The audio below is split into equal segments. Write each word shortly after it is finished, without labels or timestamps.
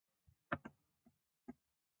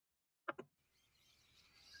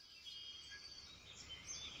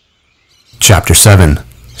Chapter 7.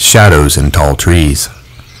 Shadows in Tall Trees.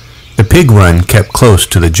 The pig run kept close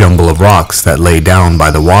to the jumble of rocks that lay down by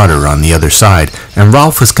the water on the other side, and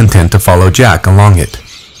Ralph was content to follow Jack along it.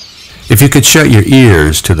 If you could shut your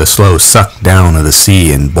ears to the slow suck down of the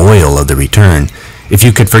sea and boil of the return, if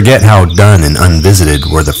you could forget how dun and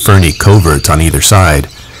unvisited were the ferny coverts on either side,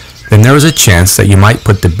 then there was a chance that you might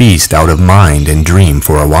put the beast out of mind and dream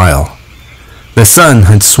for a while. The sun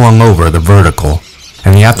had swung over the vertical,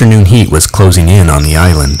 and the afternoon heat was closing in on the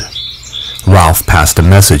island. Ralph passed a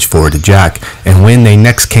message forward to Jack, and when they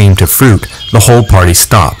next came to fruit, the whole party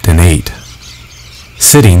stopped and ate.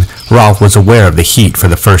 Sitting, Ralph was aware of the heat for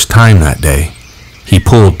the first time that day. He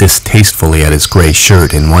pulled distastefully at his gray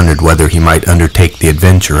shirt and wondered whether he might undertake the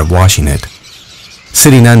adventure of washing it.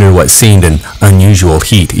 Sitting under what seemed an unusual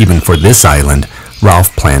heat even for this island,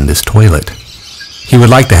 Ralph planned his toilet. He would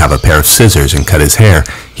like to have a pair of scissors and cut his hair.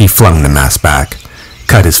 He flung the mask back,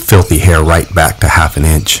 cut his filthy hair right back to half an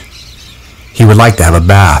inch. He would like to have a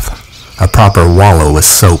bath, a proper wallow with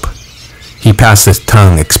soap. He passed his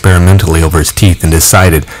tongue experimentally over his teeth and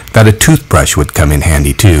decided that a toothbrush would come in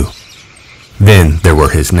handy too. Then there were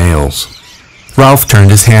his nails. Ralph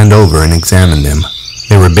turned his hand over and examined them.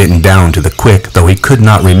 They were bitten down to the quick, though he could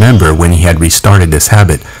not remember when he had restarted this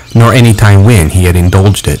habit, nor any time when he had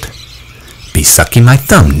indulged it. "Be sucking my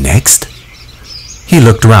thumb next?" He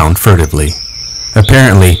looked round furtively.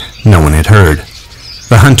 Apparently, no one had heard.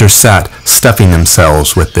 The hunters sat, stuffing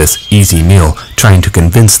themselves with this easy meal, trying to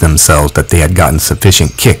convince themselves that they had gotten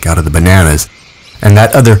sufficient kick out of the bananas and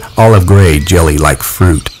that other olive-gray jelly-like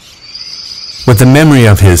fruit. With the memory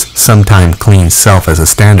of his sometime clean self as a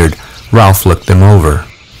standard, Ralph looked them over.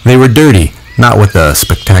 They were dirty, not with the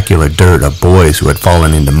spectacular dirt of boys who had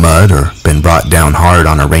fallen into mud or been brought down hard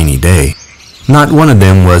on a rainy day. Not one of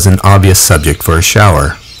them was an obvious subject for a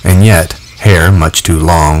shower, and yet hair much too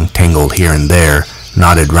long, tangled here and there,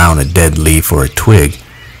 knotted round a dead leaf or a twig,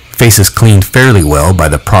 faces cleaned fairly well by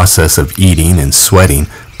the process of eating and sweating,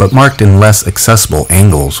 but marked in less accessible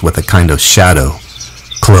angles with a kind of shadow,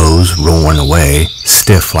 clothes worn away,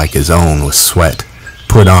 stiff like his own with sweat,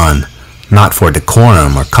 put on, not for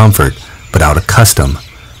decorum or comfort, but out of custom,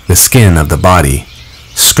 the skin of the body,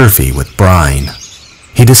 scurfy with brine.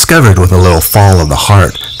 He discovered with a little fall of the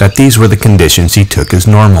heart that these were the conditions he took as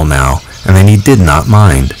normal now, and that he did not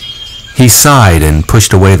mind. He sighed and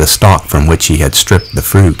pushed away the stalk from which he had stripped the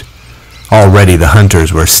fruit. Already the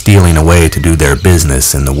hunters were stealing away to do their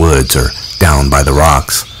business in the woods or down by the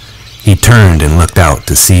rocks. He turned and looked out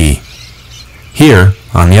to sea. Here,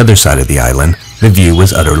 on the other side of the island, the view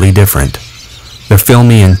was utterly different. The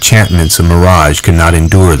filmy enchantments of mirage could not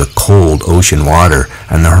endure the cold ocean water,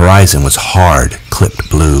 and the horizon was hard,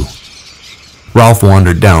 clipped blue. Ralph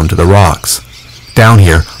wandered down to the rocks. Down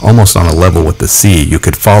here, almost on a level with the sea, you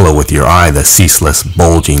could follow with your eye the ceaseless,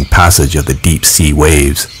 bulging passage of the deep-sea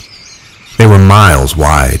waves. They were miles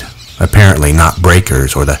wide, apparently not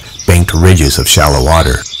breakers or the banked ridges of shallow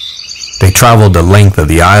water. They traveled the length of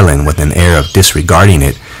the island with an air of disregarding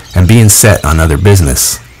it and being set on other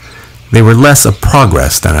business. They were less a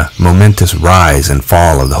progress than a momentous rise and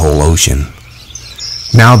fall of the whole ocean.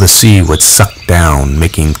 Now the sea would suck down,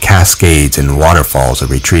 making cascades and waterfalls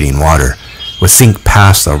of retreating water, would sink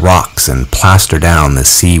past the rocks and plaster down the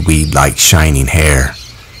seaweed-like shining hair.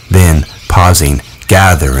 Then, pausing,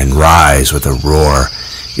 gather and rise with a roar,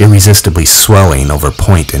 irresistibly swelling over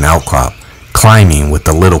point and outcrop, climbing with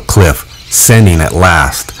the little cliff, sending at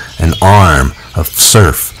last an arm of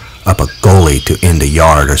surf up a gully to end a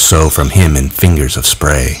yard or so from him in fingers of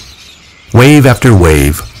spray. Wave after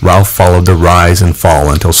wave, Ralph followed the rise and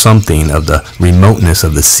fall until something of the remoteness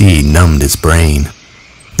of the sea numbed his brain.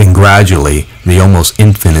 Then gradually, the almost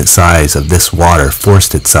infinite size of this water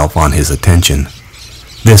forced itself on his attention.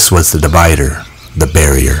 This was the divider, the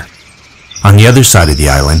barrier. On the other side of the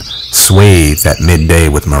island, swathed at midday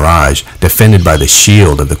with mirage, defended by the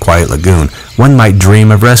shield of the quiet lagoon, one might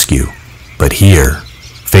dream of rescue. But here,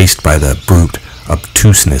 faced by the brute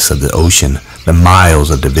obtuseness of the ocean, the miles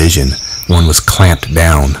of division, one was clamped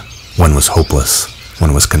down, one was hopeless,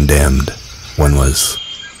 one was condemned, one was...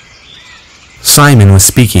 Simon was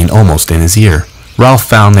speaking almost in his ear. Ralph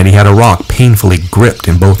found that he had a rock painfully gripped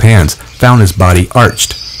in both hands, found his body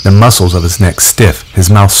arched, the muscles of his neck stiff, his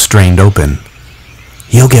mouth strained open.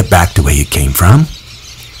 "You'll get back to where you came from?"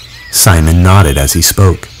 Simon nodded as he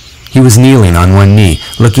spoke. He was kneeling on one knee,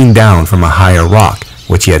 looking down from a higher rock,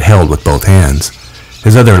 which he had held with both hands.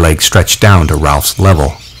 His other leg stretched down to Ralph's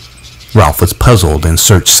level. Ralph was puzzled and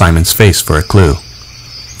searched Simon's face for a clue.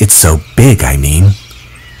 "It's so big, I mean."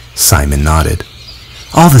 Simon nodded.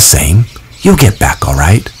 "All the same, you'll get back all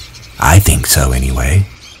right. I think so, anyway."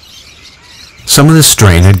 Some of the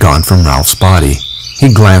strain had gone from Ralph's body.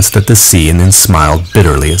 He glanced at the sea and then smiled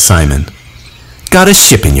bitterly at Simon. "Got a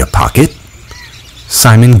ship in your pocket?"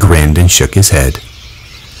 Simon grinned and shook his head.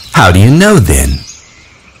 "How do you know then?"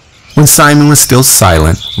 When Simon was still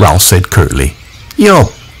silent, Ralph said curtly, "You're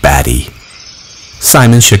batty."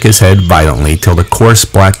 Simon shook his head violently till the coarse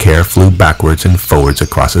black hair flew backwards and forwards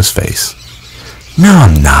across his face. "No,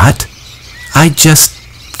 I'm not. I just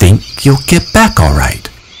think you'll get back all right."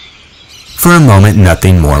 For a moment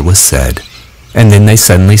nothing more was said, and then they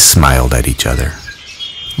suddenly smiled at each other.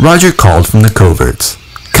 Roger called from the coverts,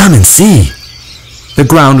 "Come and see." The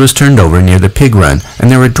ground was turned over near the pig run, and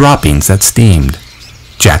there were droppings that steamed.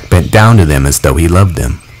 Jack bent down to them as though he loved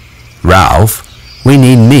them. "Ralph, we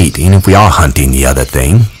need meat, even if we are hunting the other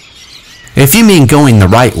thing." "If you mean going the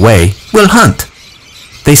right way, we'll hunt."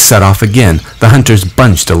 They set off again, the hunters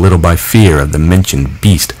bunched a little by fear of the mentioned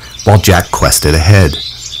beast, while Jack quested ahead.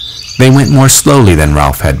 They went more slowly than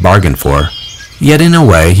Ralph had bargained for, yet in a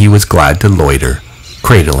way he was glad to loiter,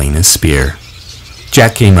 cradling his spear.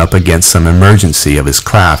 Jack came up against some emergency of his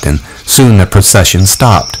craft, and soon the procession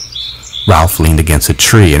stopped. Ralph leaned against a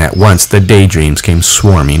tree, and at once the daydreams came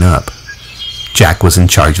swarming up. Jack was in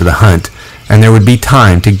charge of the hunt, and there would be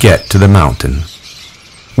time to get to the mountain.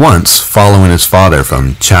 Once, following his father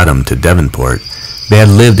from Chatham to Devonport, they had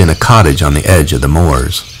lived in a cottage on the edge of the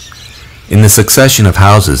moors. In the succession of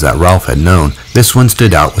houses that Ralph had known, this one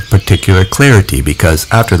stood out with particular clarity because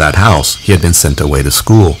after that house he had been sent away to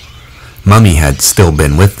school. Mummy had still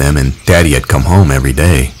been with them, and Daddy had come home every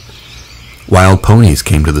day. Wild ponies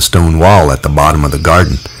came to the stone wall at the bottom of the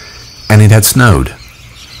garden, and it had snowed.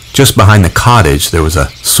 Just behind the cottage there was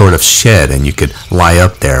a sort of shed, and you could lie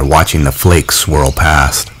up there watching the flakes swirl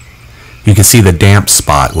past. You could see the damp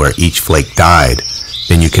spot where each flake died.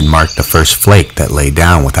 Then you could mark the first flake that lay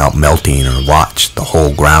down without melting or watch the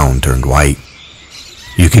whole ground turn white.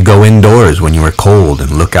 You could go indoors when you were cold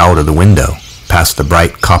and look out of the window, past the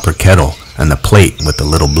bright copper kettle and the plate with the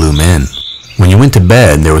little blue men. When you went to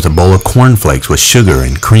bed, there was a bowl of cornflakes with sugar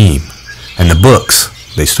and cream. And the books,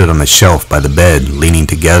 they stood on the shelf by the bed, leaning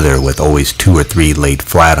together with always 2 or 3 laid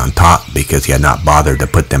flat on top because he had not bothered to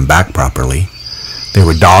put them back properly. They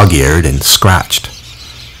were dog-eared and scratched.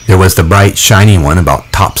 There was the bright, shiny one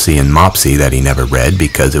about Topsy and Mopsy that he never read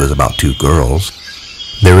because it was about 2 girls.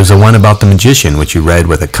 There was the one about the magician which he read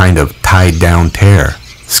with a kind of tied-down tear,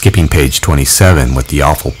 skipping page 27 with the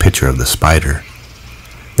awful picture of the spider.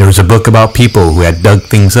 There was a book about people who had dug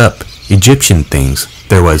things up, Egyptian things.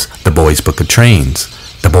 There was the Boy's Book of Trains,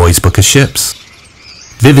 the Boy's Book of Ships.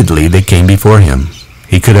 Vividly they came before him.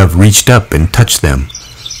 He could have reached up and touched them,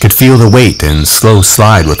 could feel the weight and slow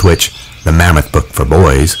slide with which the Mammoth Book for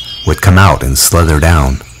Boys would come out and slither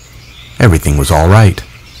down. Everything was all right.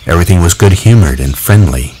 Everything was good-humored and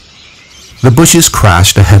friendly. The bushes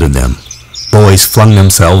crashed ahead of them. Boys flung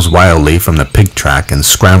themselves wildly from the pig track and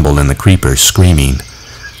scrambled in the creepers, screaming.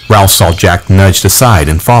 Ralph saw Jack nudged aside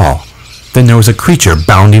and fall. Then there was a creature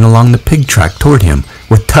bounding along the pig track toward him,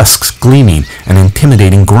 with tusks gleaming and an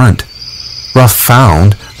intimidating grunt. Ralph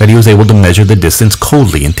found that he was able to measure the distance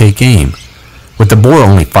coldly and take aim. With the boar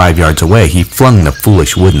only 5 yards away, he flung the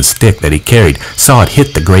foolish wooden stick that he carried, saw it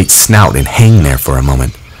hit the great snout and hang there for a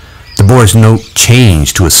moment. The boar's note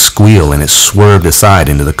changed to a squeal, and it swerved aside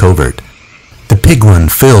into the covert. The pig run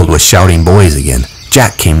filled with shouting boys again.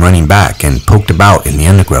 Jack came running back and poked about in the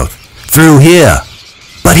undergrowth. "Through here!"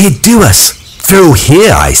 "But he'd do us!" "Through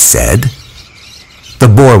here, I said!" The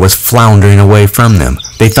boar was floundering away from them.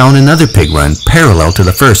 They found another pig run parallel to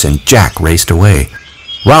the first, and Jack raced away.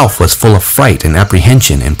 Ralph was full of fright and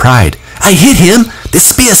apprehension and pride. "I hit him! The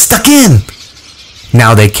spear stuck in!"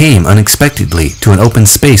 Now they came unexpectedly to an open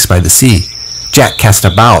space by the sea. Jack cast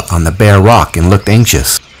about on the bare rock and looked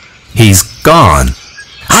anxious. "He's gone."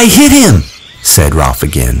 "I hit him," said Ralph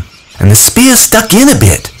again, "and the spear stuck in a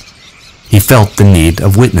bit." He felt the need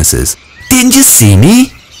of witnesses. "Didn't you see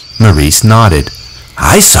me?" Maurice nodded.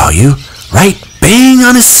 "I saw you, right bang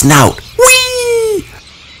on his snout. Whee!"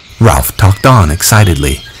 Ralph talked on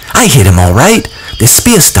excitedly. "I hit him all right. The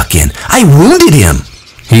spear stuck in. I wounded him."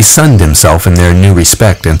 He sunned himself in their new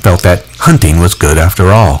respect and felt that hunting was good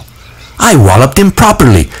after all. "I walloped him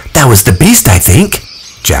properly. That was the beast, I think."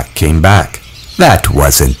 Jack came back. "That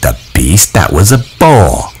wasn't the beast. That was a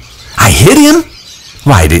boar." "I hit him."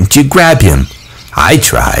 "Why didn't you grab him?" "I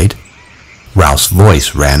tried." Ralph's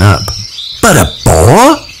voice ran up. "But a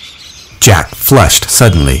boar?" Jack flushed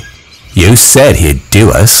suddenly. "You said he'd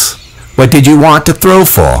do us. What did you want to throw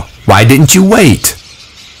for? Why didn't you wait?"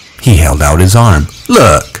 He held out his arm.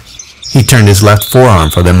 "Look." He turned his left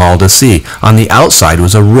forearm for them all to see. On the outside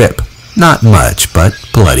was a rip. Not much, but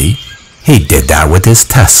bloody. He did that with his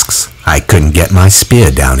tusks. I couldn't get my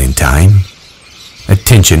spear down in time.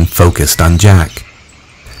 Attention focused on Jack.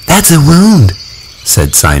 That's a wound,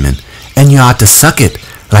 said Simon, and you ought to suck it,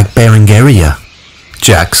 like Berengaria.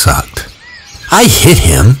 Jack sucked. I hit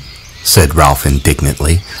him, said Ralph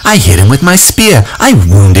indignantly. I hit him with my spear. I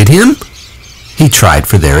wounded him. He tried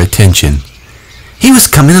for their attention. He was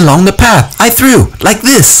coming along the path. I threw, like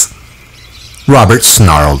this. Robert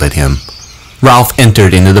snarled at him. Ralph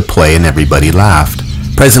entered into the play and everybody laughed.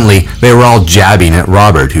 Presently, they were all jabbing at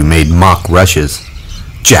Robert, who made mock rushes.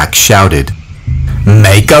 Jack shouted,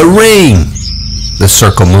 Make a ring! The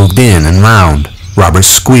circle moved in and round. Robert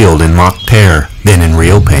squealed in mock terror, then in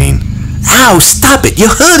real pain. Ow, stop it, you're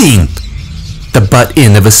hurting! The butt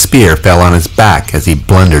end of a spear fell on his back as he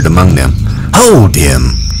blundered among them. Hold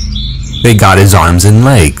him! They got his arms and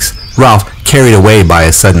legs. Ralph, carried away by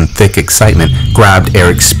a sudden thick excitement, grabbed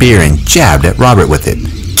Eric's spear and jabbed at Robert with it.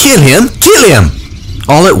 Kill him! Kill him!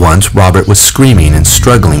 All at once, Robert was screaming and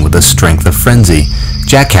struggling with the strength of frenzy.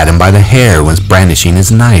 Jack had him by the hair and was brandishing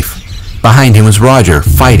his knife. Behind him was Roger,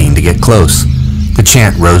 fighting to get close. The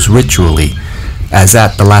chant rose ritually, as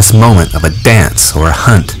at the last moment of a dance or a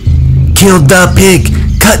hunt. Kill the pig!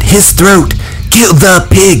 Cut his throat! Kill the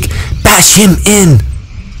pig! Bash him in!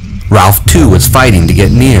 Ralph, too, was fighting to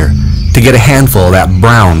get near, to get a handful of that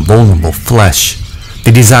brown, vulnerable flesh.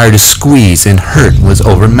 The desire to squeeze and hurt was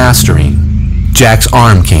overmastering. Jack's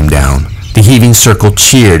arm came down. The heaving circle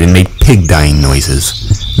cheered and made pig-dying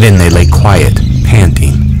noises. Then they lay quiet,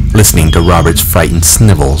 panting, listening to Robert's frightened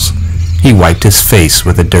snivels. He wiped his face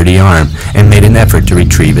with a dirty arm and made an effort to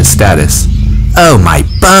retrieve his status. Oh, my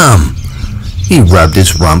bum! He rubbed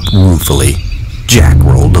his rump ruefully. Jack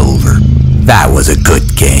rolled over. That was a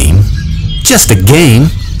good game. Just a game,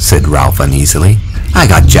 said Ralph uneasily. I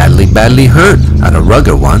got badly hurt at a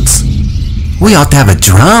rugger once. We ought to have a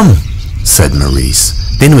drum, said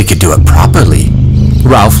Maurice. Then we could do it properly.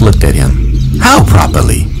 Ralph looked at him. How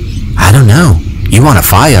properly? I don't know. You want a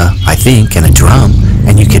fire, I think, and a drum,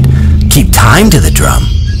 and you could keep time to the drum.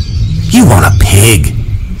 You want a pig,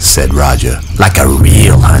 said Roger, like a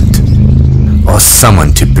real hunt. Or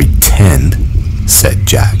someone to pretend, said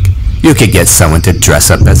Jack. You could get someone to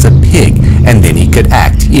dress up as a pig, and then he could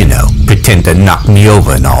act, pretend to knock me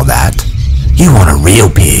over and all that. You want a real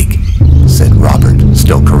pig, said Robert,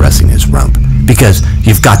 still caressing his rump, because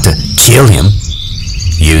you've got to kill him.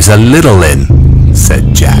 Use a little in,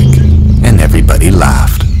 said Jack, and everybody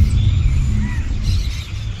laughed.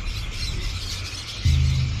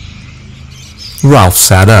 Ralph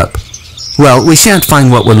sat up. Well, we shan't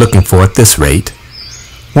find what we're looking for at this rate.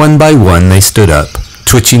 One by one they stood up,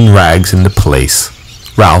 twitching rags into place.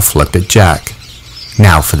 Ralph looked at Jack.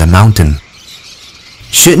 Now for the mountain.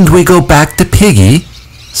 Shouldn't we go back to Piggy,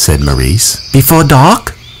 said Maurice, before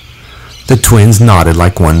dark? The twins nodded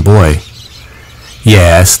like one boy.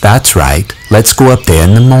 Yes, that's right. Let's go up there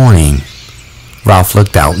in the morning. Ralph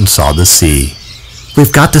looked out and saw the sea.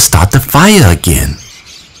 We've got to start the fire again.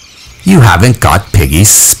 You haven't got Piggy's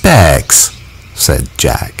specs, said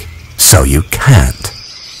Jack. So you can't.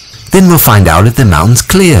 Then we'll find out if the mountain's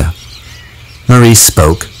clear. Maurice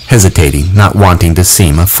spoke, hesitating, not wanting to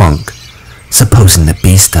seem a funk. Supposing the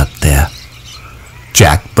beast up there.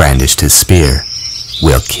 Jack brandished his spear.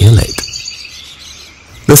 We'll kill it.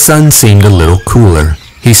 The sun seemed a little cooler.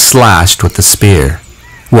 He slashed with the spear.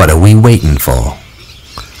 What are we waiting for?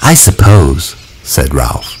 I suppose, said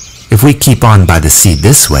Ralph, if we keep on by the sea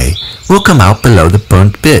this way, we'll come out below the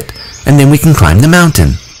burnt bit, and then we can climb the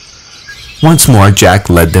mountain. Once more Jack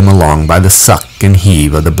led them along by the suck and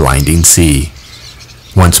heave of the blinding sea.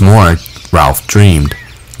 Once more Ralph dreamed,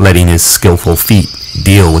 letting his skillful feet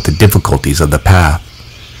deal with the difficulties of the path.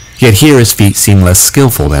 Yet here his feet seemed less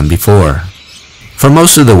skillful than before. For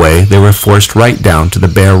most of the way they were forced right down to the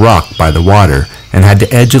bare rock by the water, and had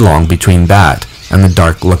to edge along between that and the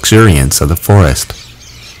dark luxuriance of the forest.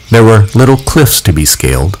 There were little cliffs to be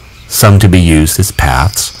scaled, some to be used as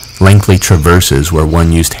paths, lengthy traverses where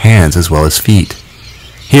one used hands as well as feet.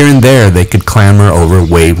 Here and there they could clamber over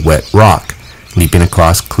wave-wet rock, leaping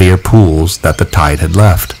across clear pools that the tide had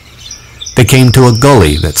left. They came to a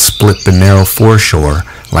gully that split the narrow foreshore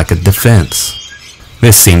like a defense.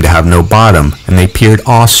 This seemed to have no bottom, and they peered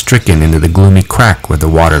awe-stricken into the gloomy crack where the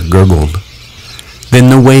water gurgled. Then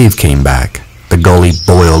the wave came back. The gully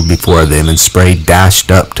boiled before them, and spray dashed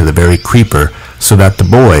up to the very creeper, so that the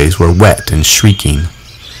boys were wet and shrieking.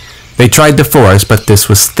 They tried the forest, but this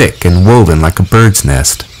was thick and woven like a bird's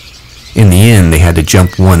nest. In the end they had to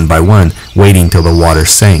jump one by one, waiting till the water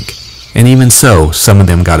sank, and even so some of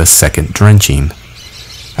them got a second drenching.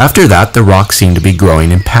 After that the rock seemed to be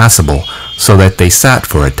growing impassable, so that they sat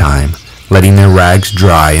for a time, letting their rags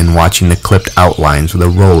dry and watching the clipped outlines of the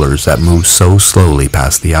rollers that moved so slowly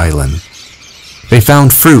past the island. They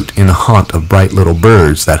found fruit in a haunt of bright little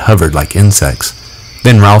birds that hovered like insects.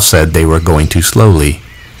 Then Ralph said they were going too slowly.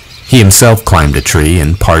 He himself climbed a tree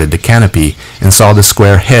and parted the canopy and saw the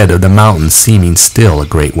square head of the mountain seeming still a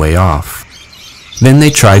great way off. Then they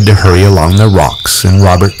tried to hurry along the rocks, and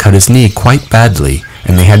Robert cut his knee quite badly,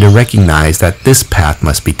 and they had to recognize that this path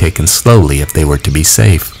must be taken slowly if they were to be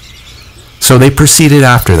safe. So they proceeded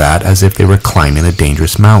after that as if they were climbing a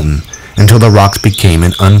dangerous mountain, until the rocks became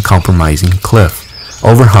an uncompromising cliff,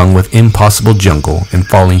 overhung with impossible jungle and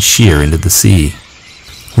falling sheer into the sea.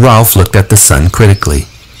 Ralph looked at the sun critically.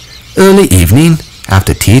 "Early evening,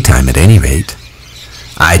 after tea time at any rate."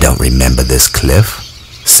 "I don't remember this cliff,"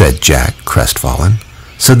 said Jack, crestfallen.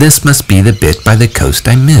 "So this must be the bit by the coast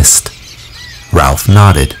I missed." Ralph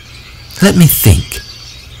nodded. "Let me think."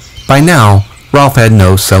 By now, Ralph had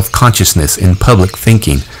no self-consciousness in public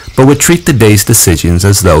thinking, but would treat the day's decisions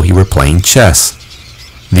as though he were playing chess.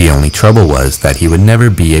 The only trouble was that he would never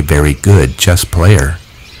be a very good chess player.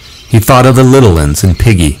 He thought of the little uns and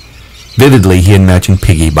Piggy. Vividly he imagined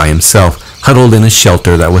Piggy by himself, huddled in a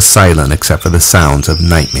shelter that was silent except for the sounds of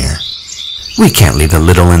nightmare. "We can't leave the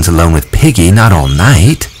little uns alone with Piggy, not all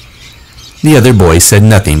night." The other boys said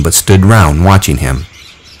nothing but stood round watching him.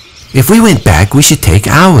 "If we went back, we should take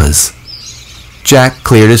hours." Jack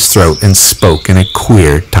cleared his throat and spoke in a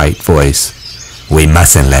queer, tight voice. "We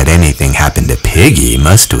mustn't let anything happen to Piggy,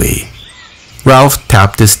 must we?" Ralph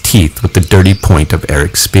tapped his teeth with the dirty point of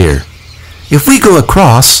Eric's spear. "If we go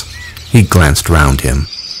across," he glanced round him,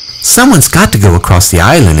 "someone's got to go across the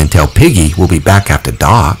island and tell Piggy we'll be back after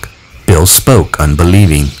dark." Bill spoke,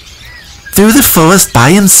 unbelieving. "Through the forest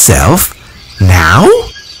by himself? Now?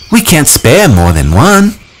 We can't spare more than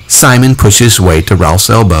one." Simon pushed his way to Ralph's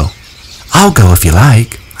elbow. "I'll go if you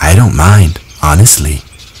like. I don't mind, honestly."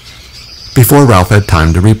 Before Ralph had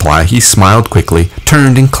time to reply, he smiled quickly,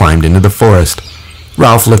 turned and climbed into the forest.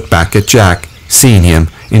 Ralph looked back at Jack, seeing him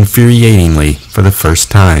infuriatingly for the first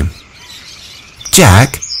time.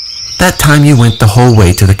 "Jack, that time you went the whole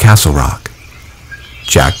way to the Castle Rock."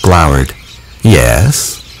 Jack glowered.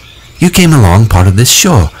 "Yes?" "You came along part of this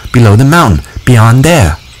shore, below the mountain, beyond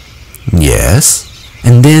there." "Yes."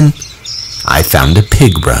 "And then—" "I found a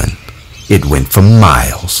pig run. It went for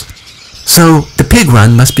miles." "So the pig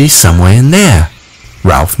run must be somewhere in there."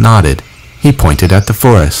 Ralph nodded. He pointed at the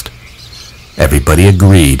forest. Everybody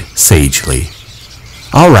agreed sagely.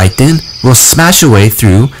 "All right then, we'll smash away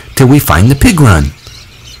through till we find the pig run."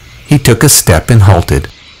 He took a step and halted.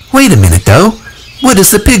 "Wait a minute though. Where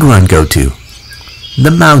does the pig run go to?"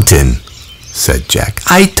 "The mountain," said Jack.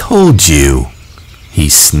 "I told you." He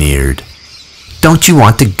sneered. "Don't you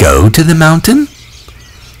want to go to the mountain?"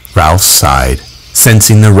 Ralph sighed,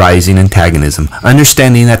 sensing the rising antagonism,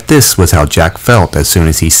 understanding that this was how Jack felt as soon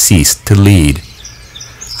as he ceased to lead.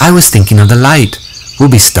 "I was thinking of the light. We'll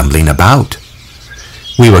be stumbling about."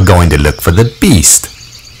 "We were going to look for the beast."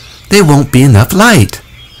 "There won't be enough light."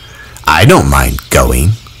 "I don't mind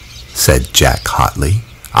going," said Jack hotly.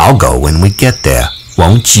 "I'll go when we get there.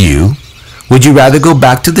 Won't you? Would you rather go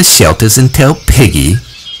back to the shelters and tell Piggy?"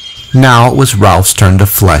 Now it was Ralph's turn to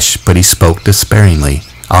flush, but he spoke despairingly,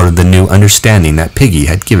 out of the new understanding that Piggy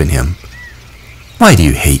had given him. "Why do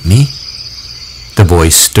you hate me?" The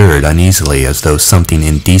voice stirred uneasily as though something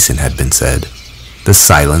indecent had been said. The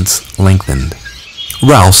silence lengthened.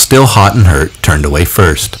 Ralph, still hot and hurt, turned away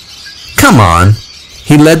first. "Come on!"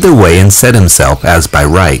 He led the way and set himself, as by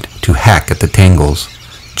right, to hack at the tangles.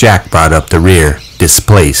 Jack brought up the rear,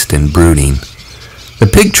 displaced and brooding. The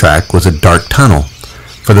pig track was a dark tunnel,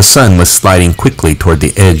 for the sun was sliding quickly toward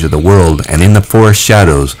the edge of the world, and in the forest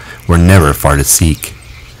shadows were never far to seek.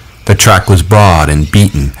 The track was broad and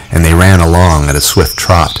beaten, and they ran along at a swift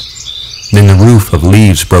trot. Then the roof of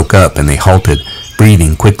leaves broke up, and they halted,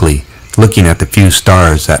 breathing quickly, looking at the few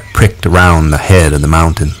stars that pricked around the head of the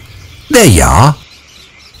mountain. "There you are!"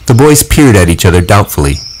 The boys peered at each other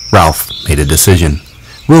doubtfully. Ralph made a decision.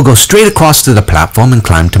 "We'll go straight across to the platform and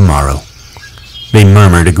climb tomorrow." They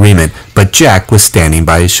murmured agreement, but Jack was standing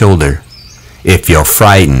by his shoulder. "If you're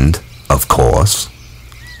frightened, of course."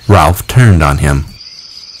 Ralph turned on him.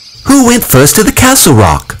 "Who went first to the Castle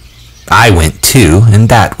Rock?" "I went too, and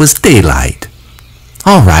that was daylight."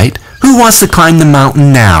 "All right, who wants to climb the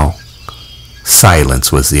mountain now?"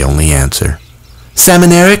 Silence was the only answer. "Sam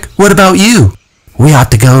and Eric, what about you?" "We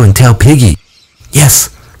ought to go and tell Piggy." "Yes,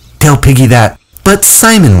 tell Piggy that." "But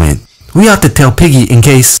Simon went. We ought to tell Piggy in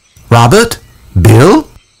case—" "Robert? Bill?"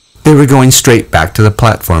 They were going straight back to the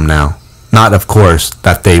platform now. Not, of course,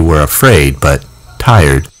 that they were afraid, but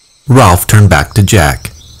tired. Ralph turned back to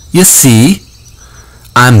Jack. You see,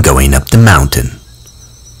 I'm going up the mountain."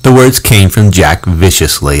 The words came from Jack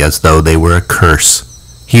viciously, as though they were a curse.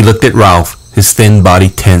 He looked at Ralph, his thin body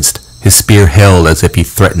tensed, his spear held as if he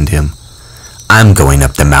threatened him. "I'm going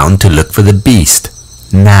up the mountain to look for the beast.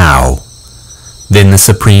 Now." Then the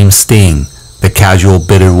supreme sting, the casual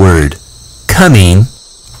bitter word, "Coming."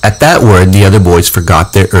 At that word, the other boys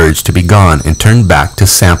forgot their urge to be gone and turned back to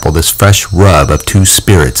sample this fresh rub of two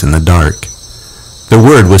spirits in the dark. The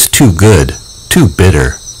word was too good, too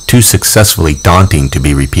bitter, too successfully daunting to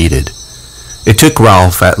be repeated. It took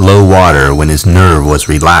Ralph at low water when his nerve was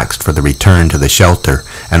relaxed for the return to the shelter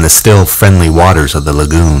and the still friendly waters of the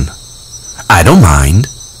lagoon. "I don't mind."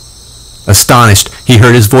 Astonished, he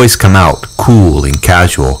heard his voice come out, cool and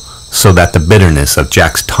casual, so that the bitterness of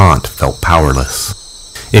Jack's taunt felt powerless.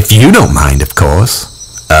 "If you don't mind, of course."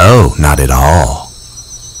 "Oh, not at all."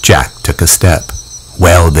 Jack took a step.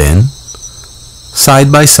 "Well then."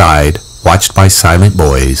 Side by side, watched by silent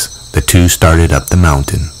boys, the two started up the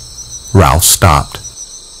mountain. Ralph stopped.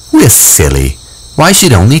 "We're silly. Why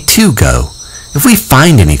should only two go? If we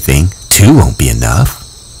find anything, two won't be enough."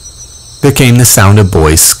 There came the sound of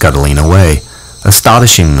boys scuttling away.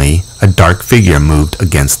 Astonishingly, a dark figure moved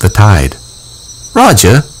against the tide.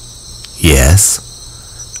 "Roger?" "Yes."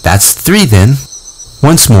 "That's three then."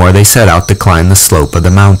 Once more they set out to climb the slope of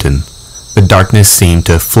the mountain. The darkness seemed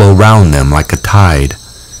to flow round them like a tide.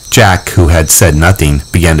 Jack, who had said nothing,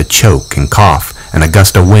 began to choke and cough, and a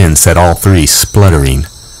gust of wind set all three spluttering.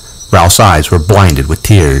 Ralph's eyes were blinded with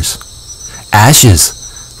tears. "Ashes!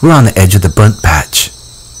 We're on the edge of the burnt patch."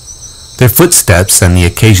 Their footsteps and the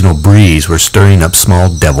occasional breeze were stirring up small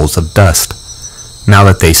devils of dust. Now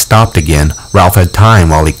that they stopped again, Ralph had time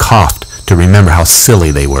while he coughed to remember how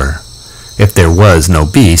silly they were. If there was no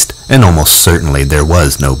beast, and almost certainly there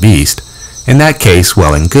was no beast, in that case,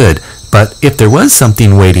 well and good, but if there was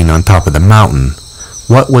something waiting on top of the mountain,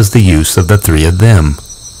 what was the use of the three of them,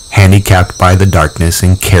 handicapped by the darkness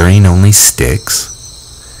and carrying only sticks?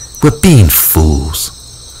 "We're being fools."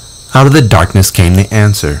 Out of the darkness came the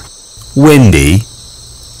answer. "Windy."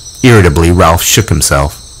 Irritably, Ralph shook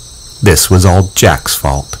himself. This was all Jack's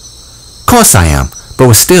fault. "Course I am, but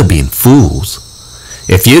we're still being fools."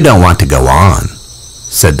 "If you don't want to go on,"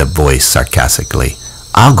 said the voice sarcastically,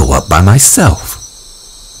 "I'll go up by myself."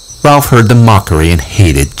 Ralph heard the mockery and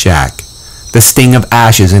hated Jack. The sting of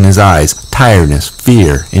ashes in his eyes, tiredness,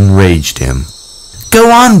 fear, enraged him.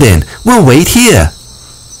 "Go on then, we'll wait here."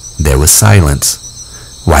 There was silence.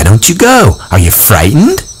 "Why don't you go? Are you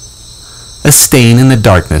frightened?" A stain in the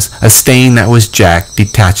darkness, a stain that was Jack,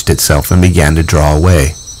 detached itself and began to draw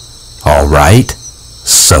away. "All right.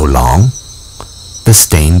 So long." The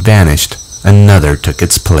stain vanished. Another took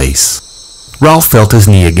its place. Ralph felt his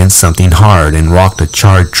knee against something hard and rocked a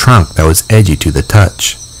charred trunk that was edgy to the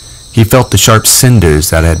touch. He felt the sharp cinders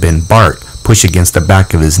that had been Bart push against the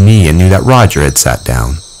back of his knee and knew that Roger had sat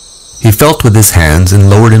down. He felt with his hands and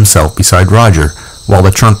lowered himself beside Roger, while the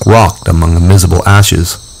trunk rocked among the miserable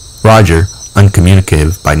ashes. Roger,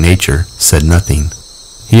 uncommunicative by nature, said nothing.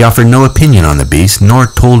 He offered no opinion on the beast, nor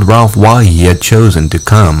told Ralph why he had chosen to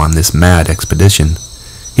come on this mad expedition.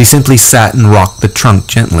 He simply sat and rocked the trunk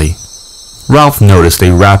gently. Ralph noticed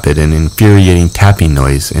a rapid and infuriating tapping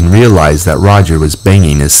noise and realized that Roger was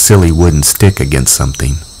banging his silly wooden stick against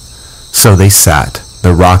something. So they sat,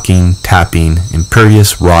 the rocking, tapping,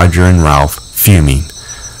 imperious Roger and Ralph, fuming.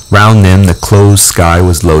 Round them the closed sky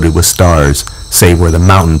was loaded with stars, save where the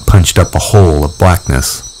mountain punched up a hole of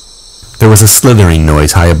blackness. There was a slithering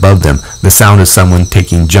noise high above them, the sound of someone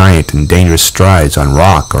taking giant and dangerous strides on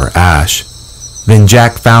rock or ash. Then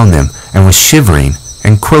Jack found them and was shivering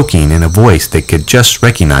and croaking in a voice they could just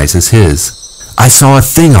recognize as his. "I saw a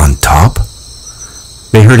thing on top."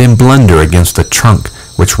 They heard him blunder against the trunk,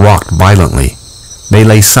 which rocked violently. They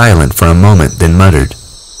lay silent for a moment, then muttered,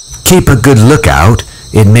 "Keep a good lookout.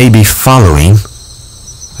 It may be following."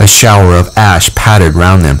 A shower of ash pattered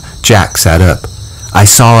round them. Jack sat up. "I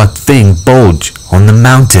saw a thing bulge on the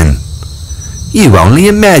mountain." "You only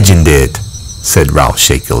imagined it," said Ralph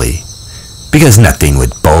shakily. "Because nothing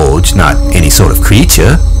would bulge, not any sort of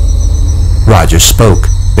creature." Roger spoke.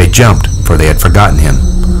 They jumped, for they had forgotten him.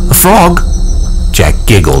 "A frog?" Jack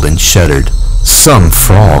giggled and shuddered. Some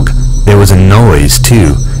frog. There was a noise,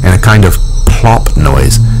 too, and a kind of plop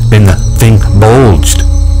noise. Then the thing bulged.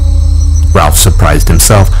 Ralph surprised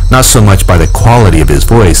himself, not so much by the quality of his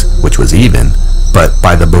voice, which was even, but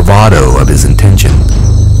by the bravado of his intention.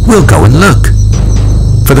 "We'll go and look."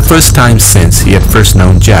 For the first time since he had first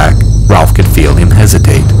known Jack, Ralph could feel him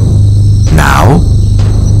hesitate. "Now?"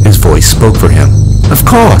 His voice spoke for him. "Of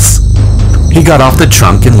course." He got off the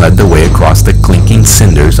trunk and led the way across the clinking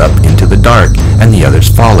cinders up into the dark, and the others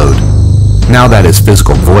followed. Now that his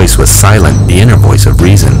physical voice was silent, the inner voice of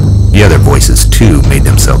reason, the other voices too, made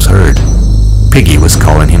themselves heard. Piggy was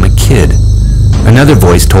calling him a kid. Another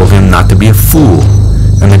voice told him not to be a fool,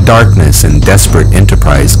 and the darkness and desperate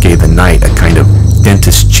enterprise gave the night a kind of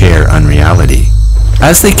dentist chair unreality.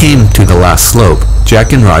 As they came to the last slope,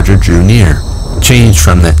 Jack and Roger drew near, changed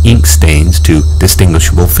from the ink stains to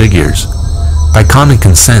distinguishable figures. By common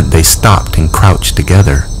consent, they stopped and crouched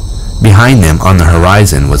together. Behind them, on the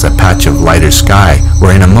horizon, was a patch of lighter sky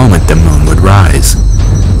where in a moment the moon would rise.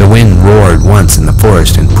 The wind roared once in the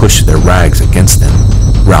forest and pushed their rags against them.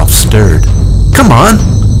 Ralph stirred. "Come on!"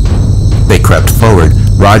 They crept forward,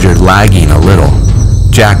 Roger lagging a little.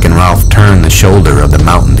 Jack and Ralph turned the shoulder of the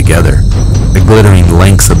mountain together. The glittering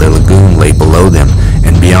lengths of the lagoon lay below them,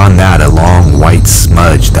 and beyond that a long white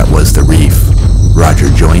smudge that was the reef. Roger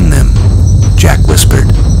joined them. Jack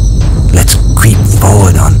whispered, "Let's creep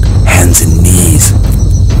forward on hands and knees.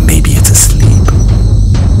 Maybe it's asleep."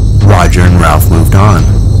 Roger and Ralph moved on,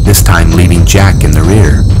 this time leaving Jack in the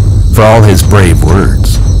rear, for all his brave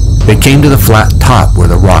words. They came to the flat top where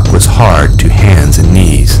the rock was hard to hands and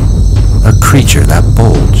knees. A creature that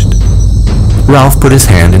bulged. Ralph put his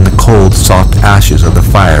hand in the cold, soft ashes of the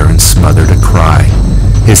fire and smothered a cry.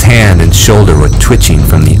 His hand and shoulder were twitching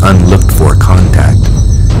from the unlooked-for contact.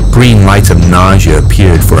 Green lights of nausea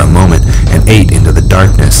appeared for a moment and ate into the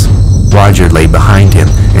darkness. Roger lay behind him,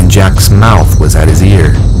 and Jack's mouth was at his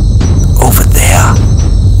ear. "Over there,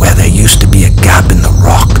 where there used to be a gap in the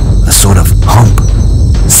rock, a sort of hump.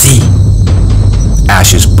 See?"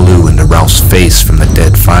 Ashes blew into Ralph's face from the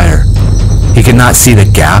dead fire. He could not see the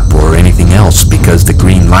gap or anything else because the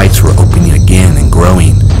green lights were opening again and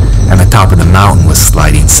growing, and the top of the mountain was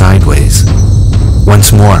sliding sideways.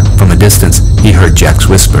 Once more, from a distance, he heard Jack's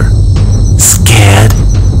whisper. "Scared?"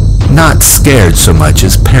 Not scared so much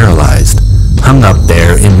as paralyzed, hung up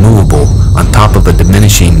there immovable on top of a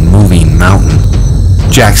diminishing, moving mountain.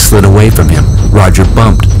 Jack slid away from him. Roger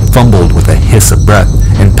bumped, fumbled with a hiss of breath,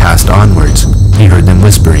 and passed onwards. He heard them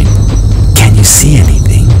whispering, "Can you see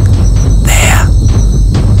anything?" "There."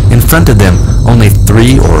 In front of them, only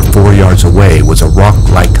 3 or 4 yards away, was a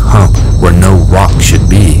rock-like hump where no rock should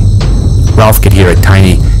be. Ralph could hear a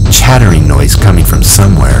tiny chattering noise coming from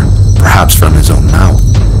somewhere, perhaps from his own mouth.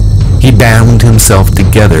 He bound himself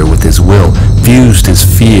together with his will, fused his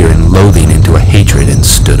fear and loathing into a hatred, and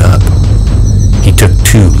stood up. He took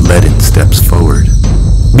 2 leaden steps forward.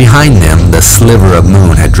 Behind them, the sliver of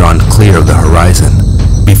moon had drawn clear of the horizon.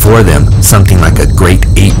 Before them, something like a great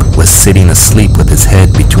ape was sitting asleep with his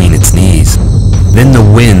head between its knees. Then the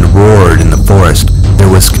wind roared in the forest. There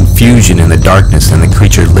was confusion in the darkness, and the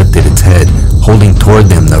creature lifted its head, holding toward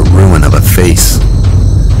them the ruin of a face.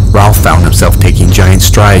 Ralph found himself taking giant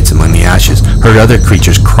strides among the ashes, heard other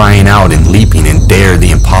creatures crying out and leaping, and dared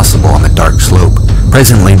the impossible on the dark slope.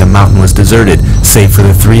 Presently the mountain was deserted, save for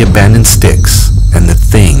the 3 abandoned sticks and the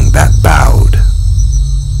thing that bowed.